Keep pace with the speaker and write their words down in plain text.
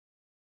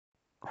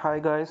Hi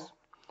guys,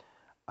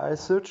 I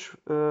searched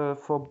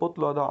for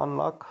bootloader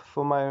unlock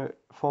for my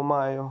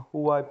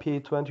Huawei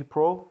P20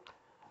 Pro,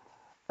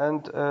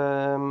 and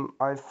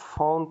I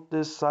found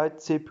this site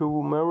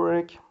CPU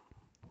Maverick.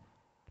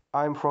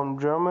 I'm from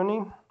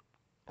Germany.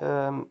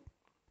 Um,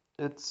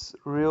 it's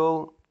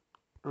real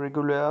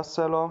regular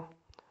seller.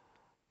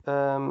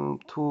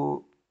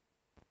 To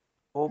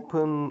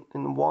open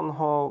in one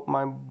hour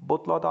my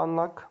bootloader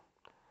unlock,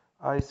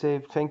 I say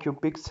thank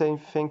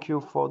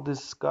you for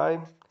this guy.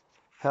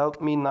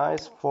 Helped me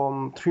nice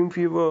from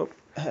Dreamweaver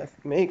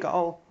make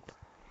out.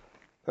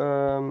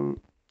 Um,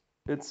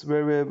 it's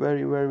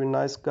very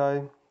nice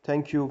guy.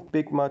 Thank you,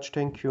 big much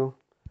thank you.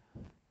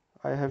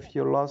 I have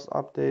your last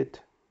update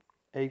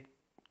 8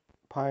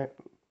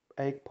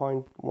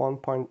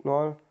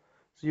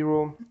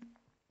 8.1.0.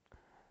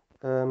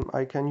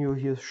 I can you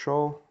here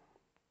show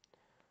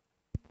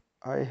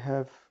I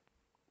have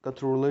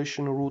got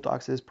relation root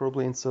access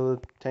probably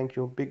installed. Thank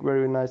you, big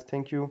very nice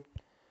thank you.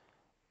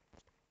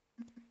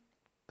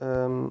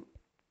 Um,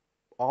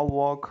 all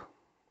work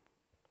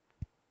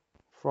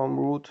from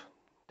root.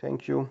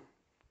 Thank you.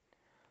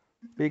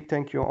 Big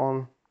thank you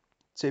on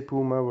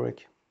CPU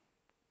Maverick.